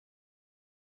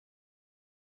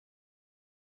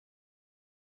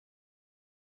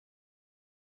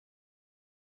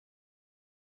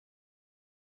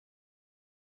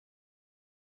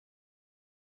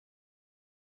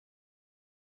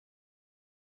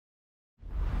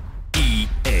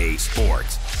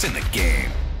sports. It's in the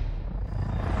game.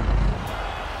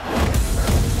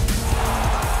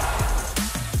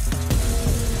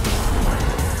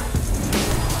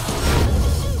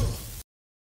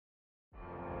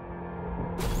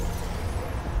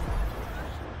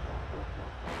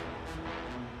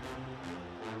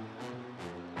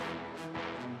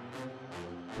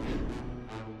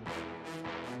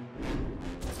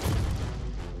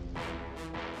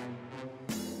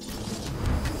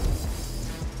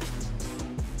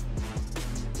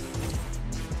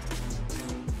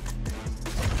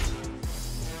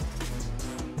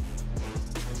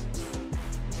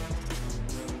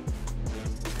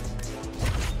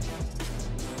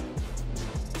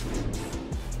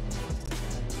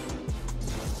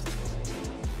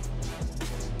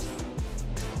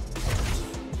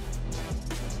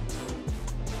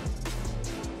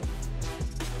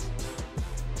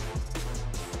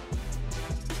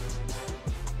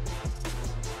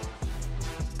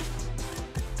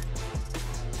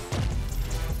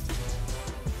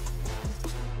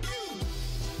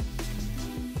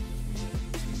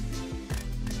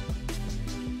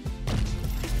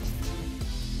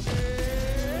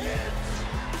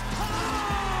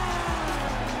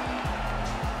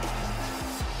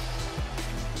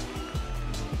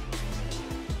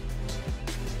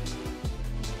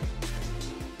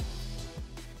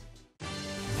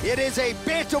 It is a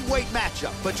bantamweight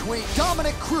matchup between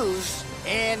Dominic Cruz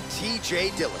and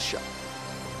TJ Dillashaw.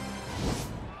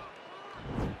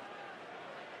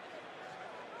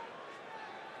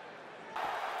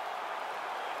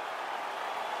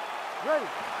 Ready.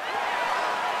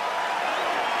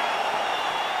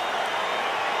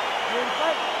 You ready to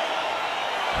fight?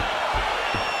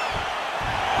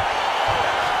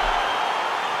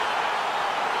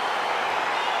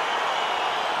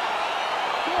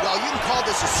 Well, you can call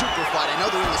this a super fight. I know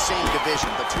they're in the same division,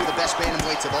 but two of the best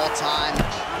bantamweights of all time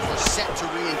are set to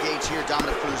re-engage here.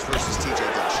 Dominic Cruz versus TJ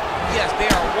Dillashaw. Yes, they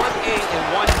are 1A and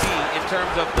 1B in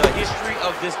terms of the history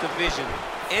of this division.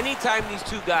 Anytime these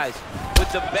two guys with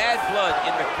the bad blood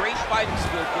and the great fighting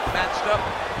skills get matched up,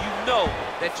 you know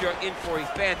that you're in for a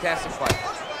fantastic fight.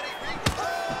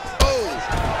 Oh!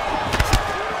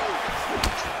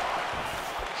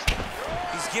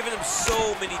 He's giving him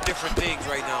so many different things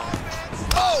right now.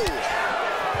 Oh!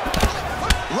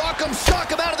 Rock'em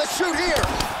shock him out of the chute here.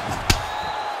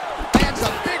 Lands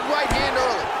a big right hand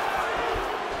early.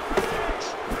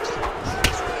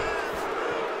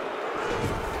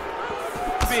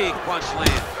 Big punch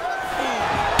land.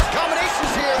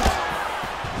 Combinations here.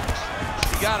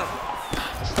 He got him.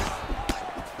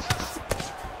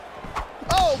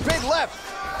 Oh, big left.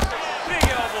 Big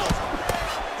elbow.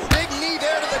 Big knee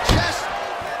there to the chest.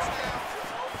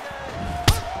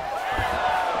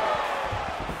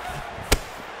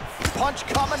 Punch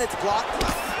coming, it's blocked.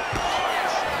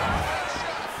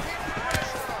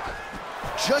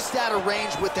 Just out of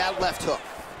range with that left hook.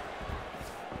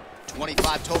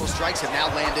 25 total strikes have now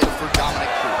landed for Dominic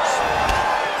Cruz.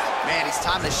 Man, he's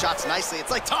timing his shots nicely.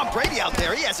 It's like Tom Brady out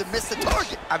there. He hasn't missed a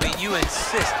target. I mean, you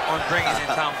insist on bringing in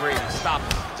Tom Brady. Stop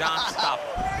him. John, stop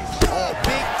him. Oh,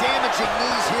 big damaging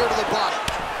knees here to the body.